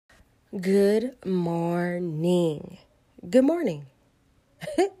Good morning. Good morning.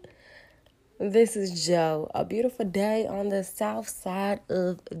 This is Joe. A beautiful day on the south side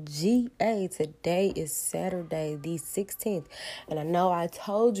of GA. Today is Saturday, the 16th. And I know I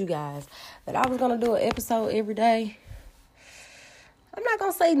told you guys that I was going to do an episode every day. I'm not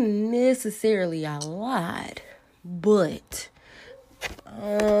going to say necessarily a lot, but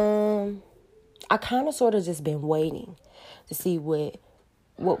I kind of sort of just been waiting to see what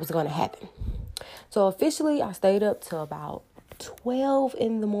was going to happen. So officially, I stayed up till about 12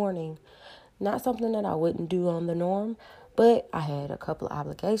 in the morning. Not something that I wouldn't do on the norm, but I had a couple of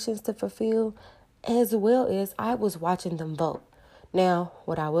obligations to fulfill, as well as I was watching them vote. Now,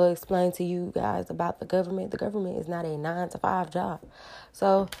 what I will explain to you guys about the government is not a 9-to-5 job.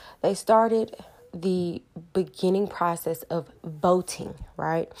 So they started the beginning process of voting,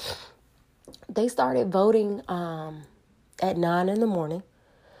 right? They started voting at 9 in the morning.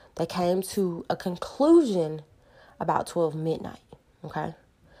 They came to a conclusion about 12 midnight, okay?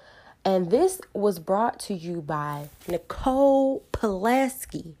 And this was brought to you by Nicole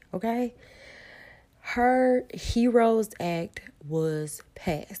Pulaski, okay? Her HEROES Act was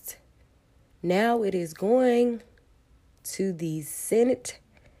passed. Now it is going to the Senate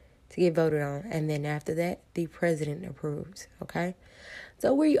to get voted on. And then after that, the president approves, okay?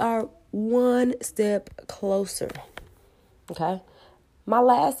 So we are one step closer, okay? My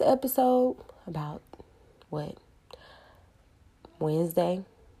last episode, about Wednesday,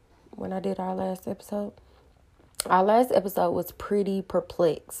 when I did our last episode was pretty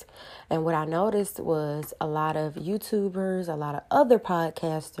perplexed. And what I noticed was a lot of YouTubers, a lot of other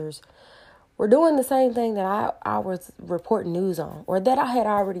podcasters were doing the same thing that I was reporting news on, or that I had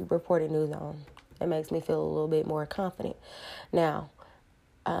already reported news on. It makes me feel a little bit more confident. Now,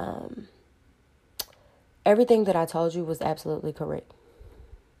 everything that I told you was absolutely correct.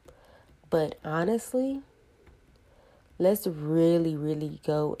 But honestly, let's really, really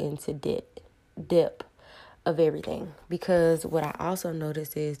go into depth of everything. Because what I also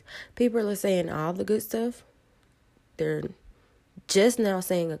noticed is people are saying all the good stuff. They're just now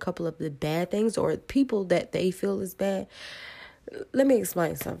saying a couple of the bad things, or people that they feel is bad. Let me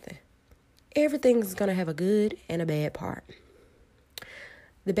explain something. Everything's going to have a good and a bad part.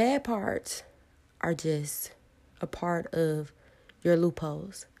 The bad parts are just a part of your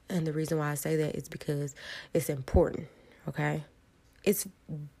loopholes. And the reason why I say that is because it's important, okay? It's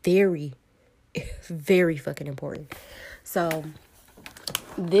very, very fucking important. So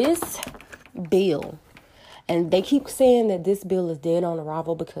this bill, and they keep saying that this bill is dead on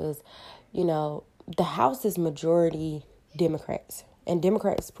arrival because, the House is majority Democrats. And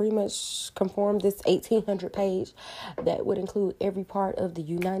Democrats pretty much conform this 1,800 page that would include every part of the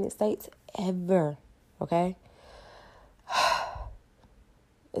United States ever, okay?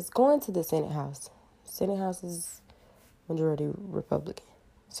 It's going to the Senate House. Senate House is majority Republican.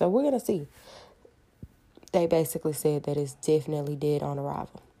 So we're going to see. They basically said that it's definitely dead on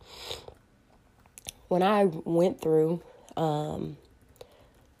arrival. When I went through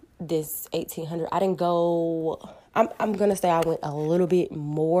this 1,800, I didn't go... I'm going to say I went a little bit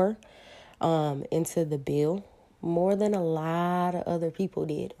more into the bill, more than a lot of other people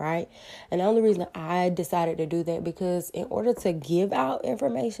did, right? And the only reason I decided to do that, because in order to give out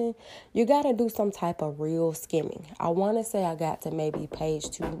information, you got to do some type of real skimming. I want to say I got to maybe page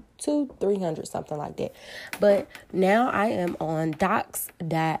 300, something like that. But now I am on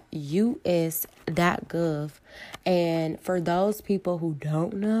docs.us.gov. And for those people who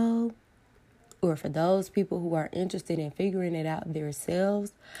don't know, or for those people who are interested in figuring it out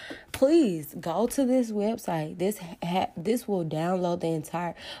themselves, please go to this website. This will download the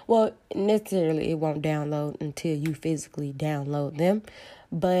entire... Well, necessarily it won't download until you physically download them.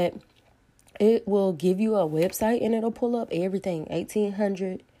 But it will give you a website and it'll pull up everything.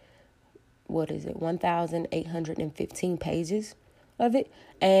 1,815 pages of it.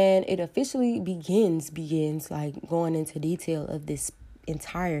 And it officially begins like going into detail of this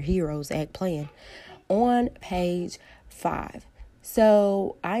entire HEROES Act plan on page 5.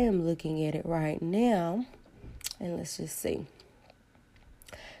 So I am looking at it right now, and let's just see.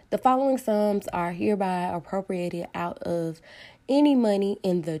 The following sums are hereby appropriated out of any money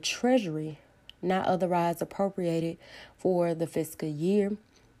in the Treasury not otherwise appropriated for the fiscal year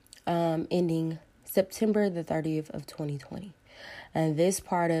ending September the 30th of 2020. And this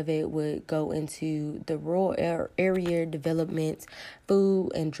part of it would go into the Rural Area Development,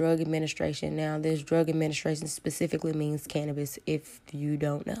 Food and Drug Administration. Now, this drug administration specifically means cannabis, if you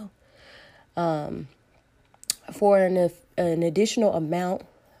don't know. For an additional amount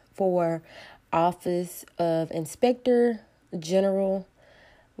for Office of Inspector General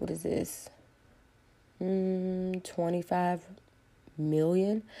what is this? 25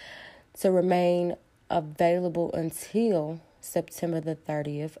 million to remain available until September the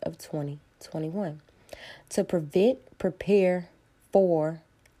 30th of 2021 to prevent, prepare for,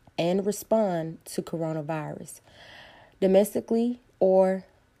 and respond to coronavirus domestically or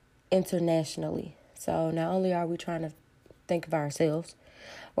internationally. So not only are we trying to think of ourselves,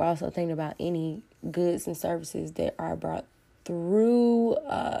 we're also thinking about any goods and services that are brought through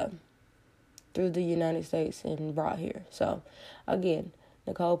the United States and brought here. So again,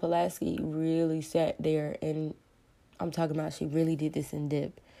 Nicole Pulaski really sat there, and I'm talking about she really did this in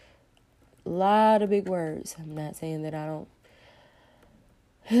depth. A lot of big words. I'm not saying that I don't,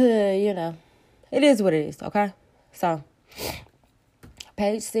 it is what it is, okay? So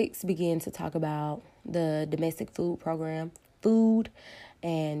page 6 begins to talk about the domestic food program, food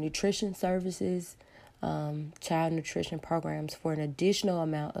and nutrition services, child nutrition programs. For an additional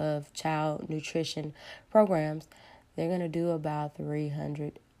amount of child nutrition programs, they're going to do about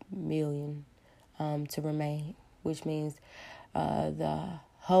 300 million to remain, which means the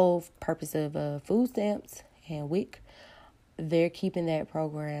whole purpose of food stamps and WIC, they're keeping that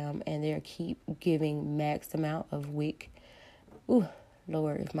program, and they're keep giving max amount of WIC. Ooh,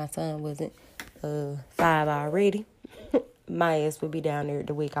 Lord, if my son wasn't 5 already, my ass would be down there at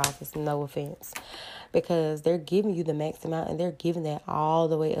the WIC office, no offense. Because they're giving you the max amount, and they're giving that all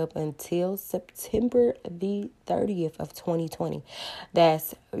the way up until September the 30th of 2020.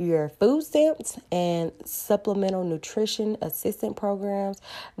 That's your food stamps and supplemental nutrition assistant programs.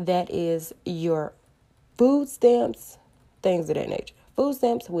 That is your food stamps, things of that nature. Food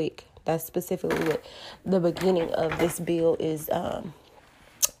stamps, WIC. That's specifically what the beginning of this bill is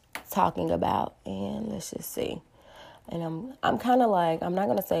talking about. And let's just see. And I'm kind of like, I'm not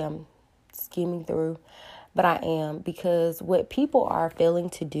going to say I'm skimming through, but I am, because what people are failing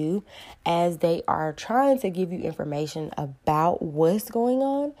to do as they are trying to give you information about what's going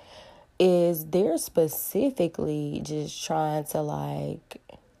on is they're specifically just trying to like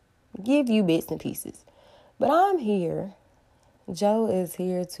give you bits and pieces. But I'm here. Joe is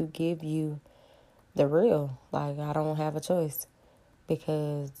here to give you the real. Like, I don't have a choice,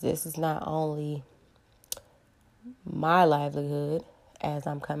 because this is not only my livelihood as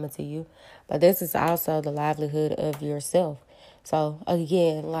I'm coming to you, but this is also the livelihood of yourself. So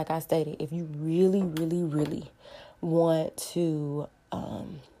again, like I stated, if you really, really, really want to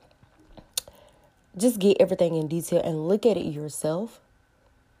just get everything in detail and look at it yourself,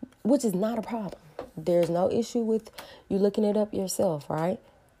 which is not a problem. There's no issue with you looking it up yourself, right?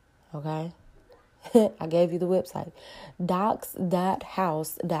 Okay. I gave you the website,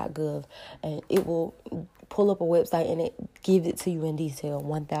 docs.house.gov, and it will pull up a website and it gives it to you in detail,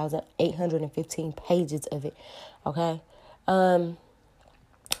 1,815 pages of it. Okay. I'm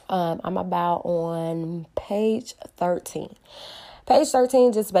about on page 13. Page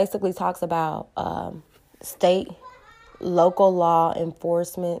 13 just basically talks about state, local law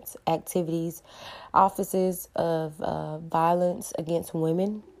enforcement activities, offices of violence against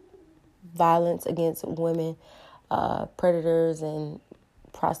women, predators, and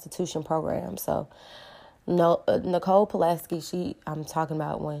prostitution programs. So Nicole Pulaski, I'm talking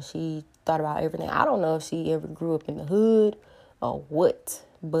about when she thought about everything. I don't know if she ever grew up in the hood or what,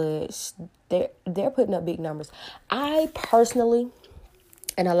 but they're putting up big numbers. I personally,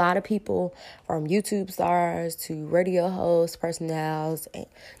 and a lot of people from YouTube stars to radio hosts, personalities, and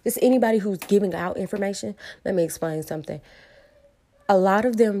just anybody who's giving out information, let me explain something. A lot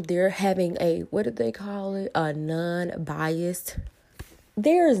of them, they're having a non-biased.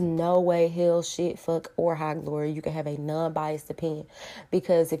 There is no way, hell, shit, fuck, or high glory you can have a non-biased opinion.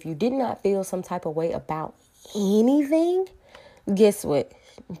 Because if you did not feel some type of way about anything, guess what?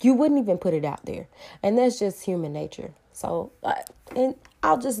 You wouldn't even put it out there. And that's just human nature. So, and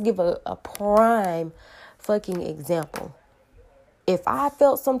I'll just give a prime fucking example. If I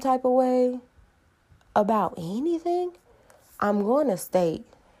felt some type of way about anything, I'm going to state,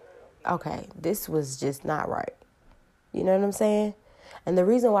 okay, this was just not right. You know what I'm saying? And the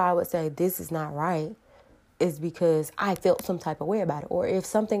reason why I would say this is not right is because I felt some type of way about it. Or if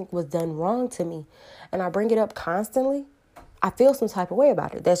something was done wrong to me and I bring it up constantly, I feel some type of way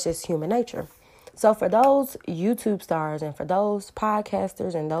about it. That's just human nature. So for those YouTube stars and for those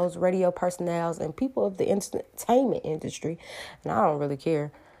podcasters and those radio personnels and people of the entertainment industry, and I don't really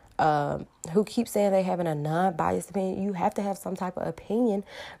care, who keep saying they having a non-biased opinion, you have to have some type of opinion,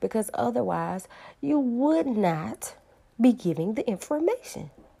 because otherwise you would not be giving the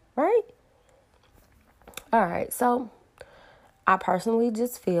information, right? All right, so I personally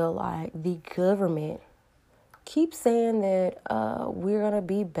just feel like the government keep saying that we're going to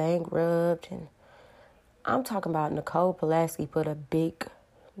be bankrupt. And I'm talking about Nicole Pulaski put a big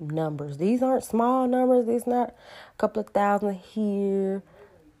numbers. These aren't small numbers. These not a couple of thousand here,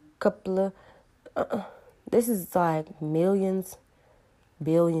 couple of... This is like millions,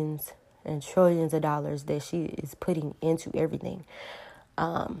 billions, and trillions of dollars that she is putting into everything.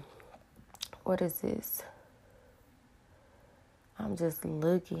 What is this? I'm just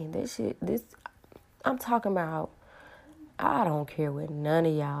looking. I'm talking about, I don't care what none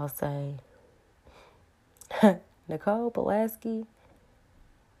of y'all say. Nicole Pulaski,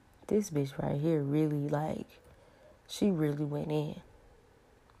 this bitch right here really, she really went in.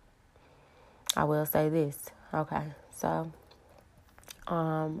 I will say this. Okay, so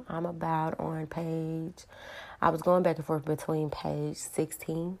I'm about on page, I was going back and forth between page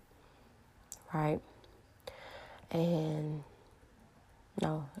 16, right? And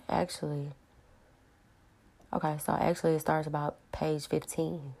no, actually, okay, so actually it starts about page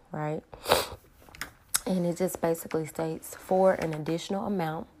 15, right? And it just basically states, for an additional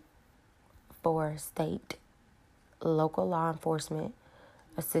amount for state, local law enforcement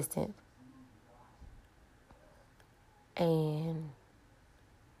assistance, and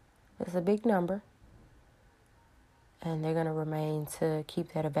it's a big number, and they're going to remain to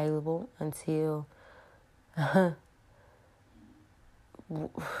keep that available until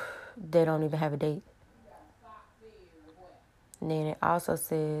they don't even have a date. And then it also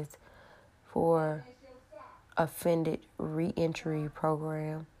says, for offended reentry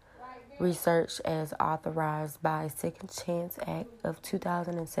program, research as authorized by Second Chance Act of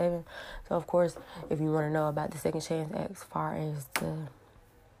 2007. So, of course, if you want to know about the Second Chance Act as far as the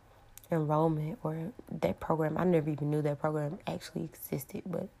enrollment or that program, I never even knew that program actually existed,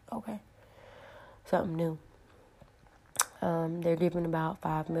 but okay, something new. They're giving about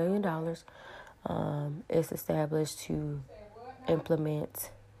 $5 million. It's established to implement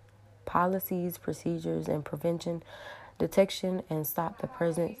policies, procedures, and prevention, detection, and stop the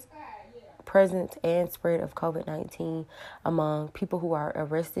presence and spread of COVID-19 among people who are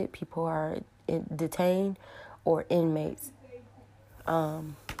arrested, people who are detained, or inmates,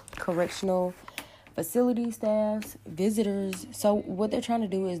 correctional facility staffs, visitors. So what they're trying to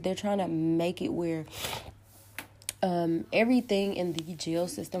do is they're trying to make it where everything in the jail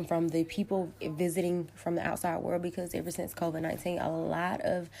system, from the people visiting from the outside world, because ever since COVID-19, a lot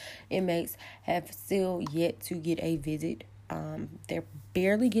of inmates have still yet to get a visit. They're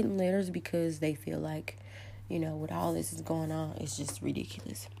barely getting letters because they feel like, with all this is going on, it's just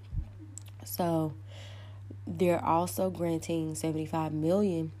ridiculous. So they're also granting $75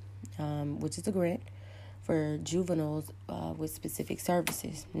 million, which is a grant for juveniles with specific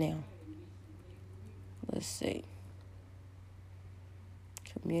services. Now, let's see.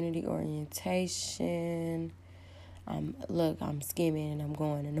 Community orientation. I'm skimming and I'm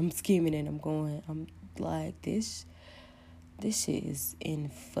going, and I'm skimming and I'm going. I'm like, this shit is in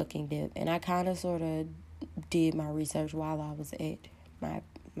fucking depth. And I kind of sort of did my research while I was at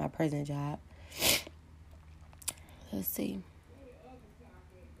my present job. Let's see.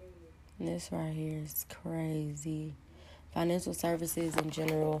 This right here is crazy. Financial services in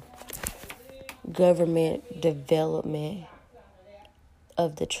general. Government development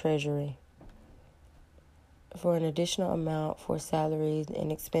of the Treasury. For an additional amount for salaries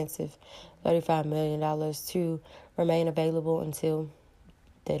and expensive, $35 million to remain available until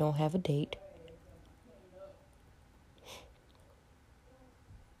they don't have a date.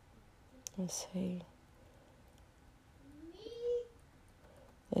 Let's see.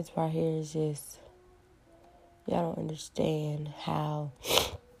 This right here is just, y'all don't understand how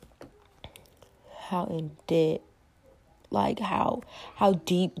in debt, how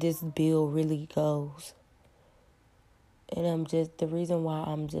deep this bill really goes. And the reason why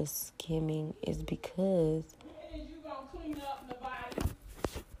I'm just skimming is because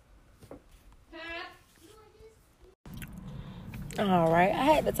all right, I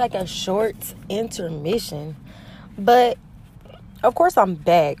had to take a short intermission, but of course I'm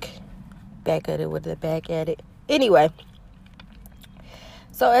back at it. Anyway,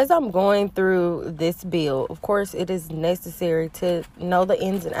 so as I'm going through this bill, of course it is necessary to know the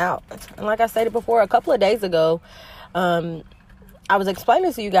ins and outs. And like I stated before, a couple of days ago, I was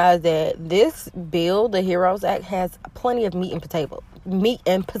explaining to you guys that this bill, the HEROES Act, has plenty of meat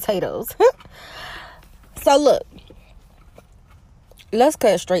and potatoes. So look, let's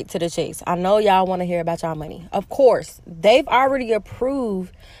cut straight to the chase. I know y'all want to hear about y'all money. Of course, they've already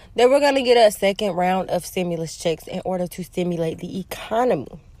approved that we're going to get a second round of stimulus checks in order to stimulate the economy.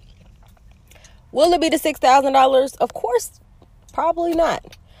 Will it be the $6,000? Of course, probably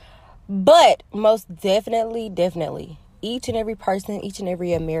not. But most definitely, each and every person, each and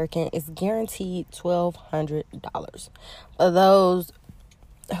every American is guaranteed $1,200. For those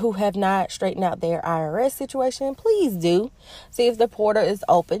who have not straightened out their IRS situation, please do see if the portal is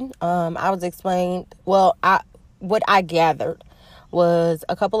open. I was explained, what I gathered was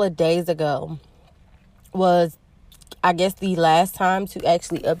a couple of days ago was, I guess, the last time to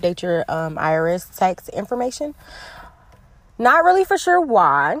actually update your IRS tax information. Not really for sure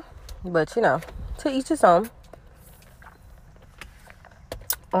why, but to each his own.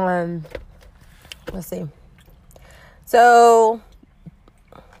 Let's see. So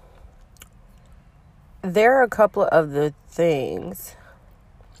there are a couple of the things.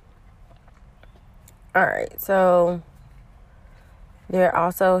 All right, so they're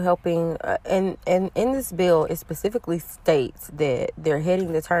also helping, and in this bill, it specifically states that they're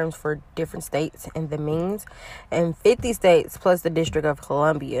heading the terms for different states and the means, and 50 states plus the District of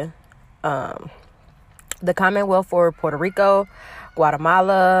Columbia, the Commonwealth for Puerto Rico,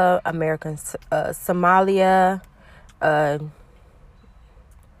 Guatemala, American Somalia.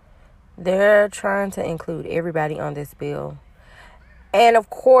 They're trying to include everybody on this bill. And of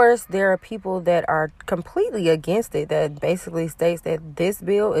course, there are people that are completely against it, that basically states that this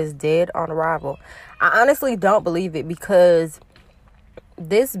bill is dead on arrival. I honestly don't believe it, because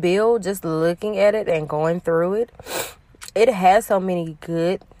this bill, just looking at it and going through it, it has so many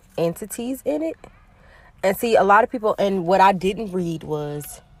good entities in it. And see, a lot of people, and what I didn't read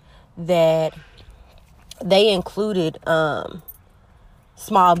was that they included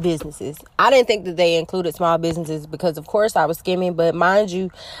small businesses. I didn't think that they included small businesses because, of course, I was skimming. But mind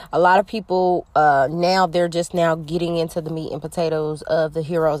you, a lot of people now, they're just now getting into the meat and potatoes of the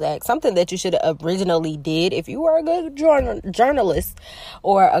HEROES Act. Something that you should have originally did if you were a good journalist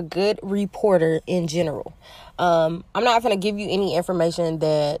or a good reporter in general. I'm not going to give you any information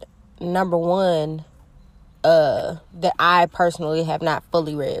that, number one, that I personally have not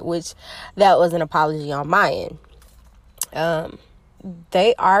fully read, which that was an apology on my end.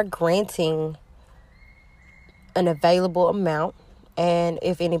 They are granting an available amount, and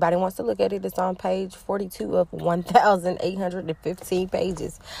if anybody wants to look at it, it's on page 42 of 1,815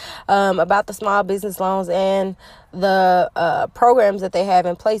 pages, about the small business loans and the programs that they have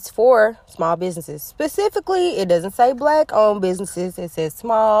in place for small businesses. Specifically, it doesn't say Black-owned businesses, it says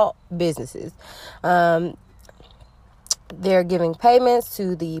small businesses. They're giving payments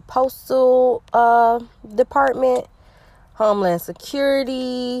to the Postal Department, Homeland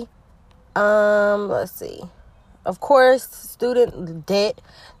Security. Let's see. Of course, student debt.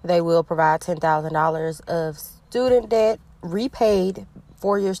 They will provide $10,000 of student debt repaid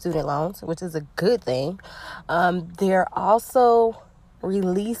for your student loans, which is a good thing. They're also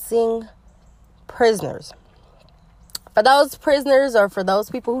releasing prisoners. For those prisoners, or for those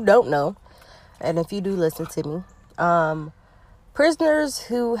people who don't know, and if you do listen to me, prisoners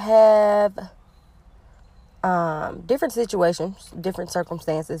who have different situations, different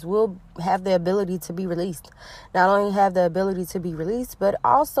circumstances, will have the ability to be released. Not only have the ability to be released, but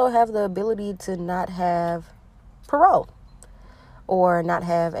also have the ability to not have parole or not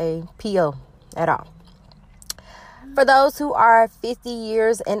have a PO at all. For those who are 50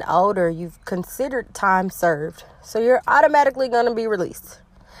 years and older, you've considered time served, so you're automatically going to be released.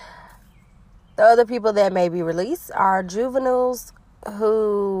 The other people that may be released are juveniles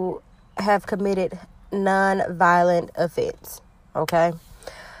who have committed non-violent offense. Okay,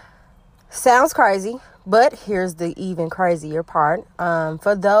 sounds crazy, but here's the even crazier part.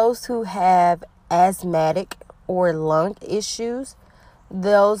 For those who have asthmatic or lung issues,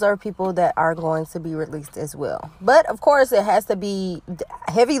 those are people that are going to be released as well. But of course, it has to be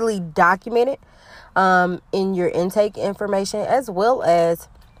heavily documented in your intake information, as well as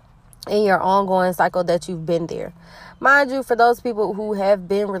in your ongoing cycle that you've been there. Mind you, for those people who have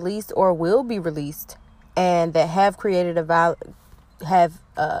been released or will be released and that have created did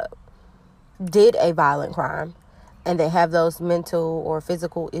a violent crime, and they have those mental or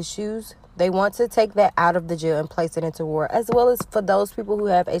physical issues, they want to take that out of the jail and place it into war, as well as for those people who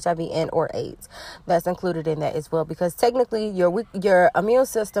have HIV and or AIDS. That's included in that as well, because technically your immune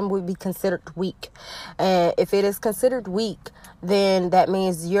system would be considered weak. And if it is considered weak, then that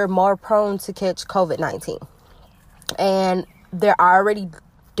means you're more prone to catch COVID-19. And they're already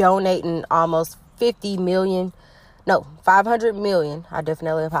donating almost 500 million. I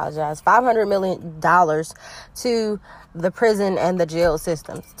definitely apologize. $500 million to the prison and the jail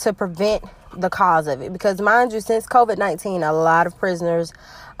systems to prevent the cause of it. Because mind you, since COVID-19, a lot of prisoners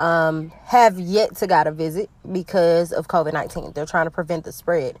have yet to got a visit because of COVID-19. They're trying to prevent the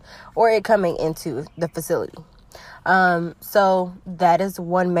spread or it coming into the facility. So that is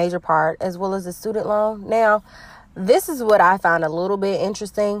one major part, as well as the student loan. Now, this is what I found a little bit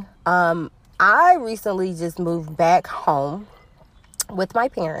interesting. I recently just moved back home with my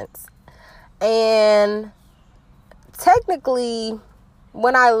parents, and technically,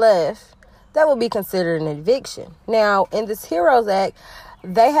 when I left, that would be considered an eviction. Now, in this HEROES Act,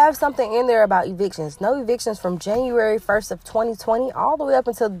 they have something in there about evictions. No evictions from January 1st of 2020 all the way up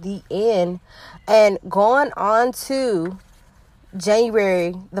until the end, and going on to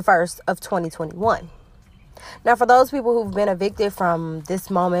January the 1st of 2021. Now, for those people who've been evicted from this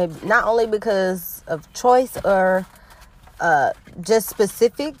moment, not only because of choice or just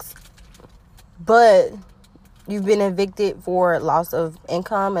specifics, but you've been evicted for loss of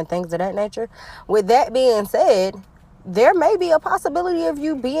income and things of that nature. With that being said, there may be a possibility of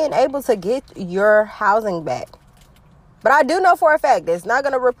you being able to get your housing back. But I do know for a fact it's not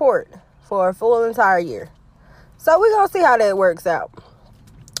going to report for a full entire year. So we're going to see how that works out.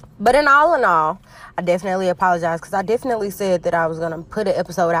 But in all, I definitely apologize, because I definitely said that I was going to put an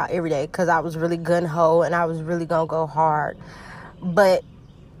episode out every day, because I was really gung-ho and I was really going to go hard. But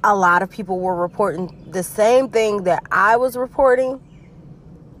a lot of people were reporting the same thing that I was reporting,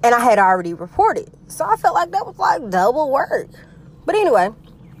 and I had already reported. So I felt like that was like double work. But anyway,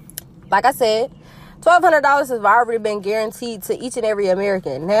 like I said, $1,200 has already been guaranteed to each and every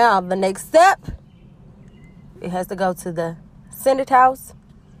American. Now, the next step, it has to go to the Senate House.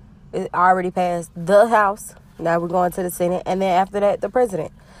 It already passed the House. Now we're going to the Senate. And then after that, the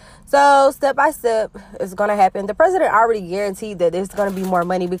president. So step by step, it's going to happen. The president already guaranteed that there's going to be more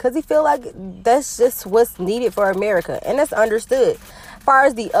money, because he feel like that's just what's needed for America. And that's understood. As far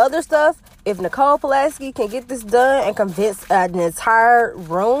as the other stuff, if Nicole Pulaski can get this done and convince an entire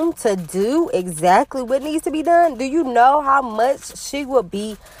room to do exactly what needs to be done, do you know how much she would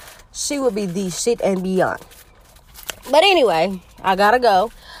be the shit and beyond? But anyway, I gotta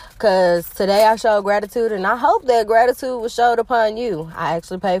go, because today I showed gratitude, and I hope that gratitude was showed upon you. I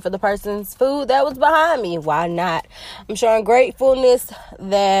actually paid for the person's food that was behind me. Why not? I'm showing gratefulness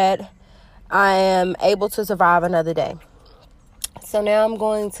that I am able to survive another day. So now I'm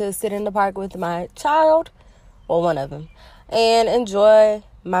going to sit in the park with my child, well, one of them, and enjoy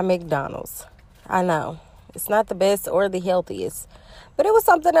my McDonald's. I know it's not the best or the healthiest, but it was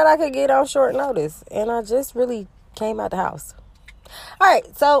something that I could get on short notice, and I just really came out the house. All right,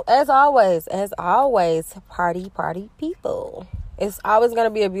 so as always, party people. It's always going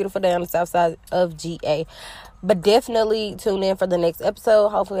to be a beautiful day on the south side of GA. But definitely tune in for the next episode.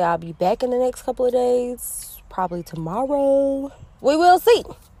 Hopefully I'll be back in the next couple of days. Probably tomorrow. We will see.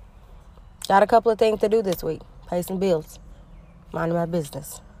 Got a couple of things to do this week. Pay some bills. Mind my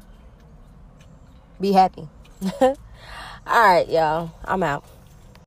business. Be happy. All right, y'all. I'm out.